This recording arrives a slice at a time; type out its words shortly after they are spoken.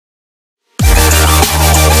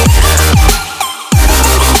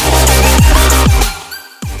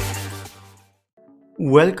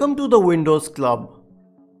Welcome to the Windows Club.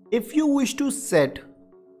 If you wish to set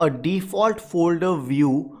a default folder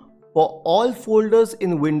view for all folders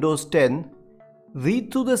in Windows 10,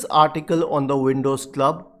 read through this article on the Windows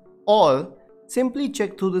Club or simply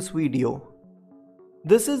check through this video.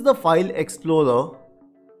 This is the File Explorer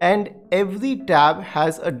and every tab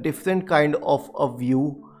has a different kind of a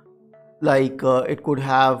view, like it could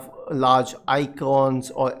have large icons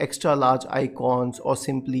or extra large icons or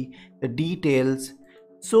simply the details.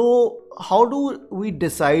 So how do we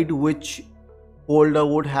decide which folder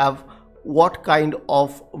would have what kind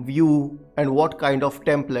of view and what kind of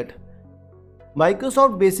template?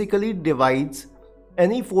 Microsoft basically divides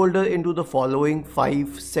any folder into the following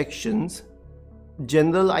 5 sections: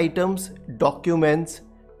 general items, documents,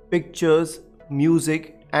 pictures,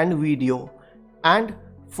 music and video, and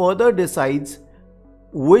further decides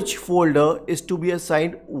which folder is to be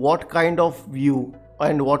assigned what kind of view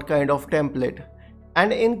and what kind of template.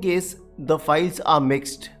 And in case the files are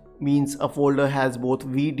mixed, means a folder has both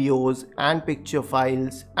videos and picture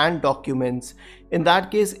files and documents, in that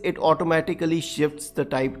case it automatically shifts the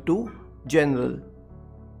type to general.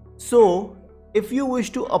 So if you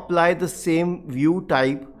wish to apply the same view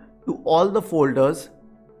type to all the folders,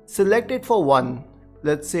 select it for one.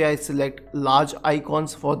 Let's say I select large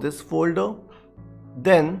icons for this folder.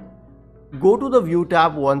 Then go to the view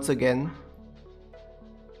tab once again.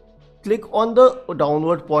 Click on the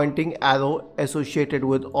downward pointing arrow associated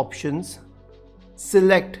with options.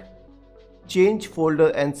 Select change folder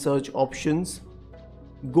and search options.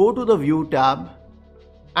 Go to the view tab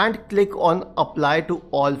and click on apply to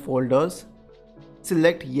all folders.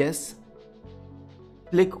 Select yes.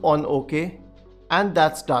 Click on OK, and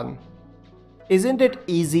that's done. Isn't it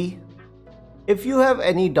easy? If you have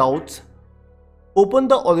any doubts, open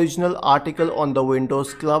the original article on the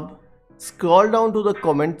Windows Club. Scroll down to the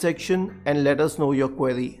comment section and let us know your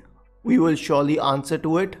query. We will surely answer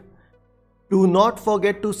to it. Do not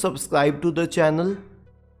forget to subscribe to the channel.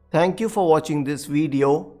 Thank you for watching this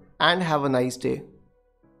video and have a nice day.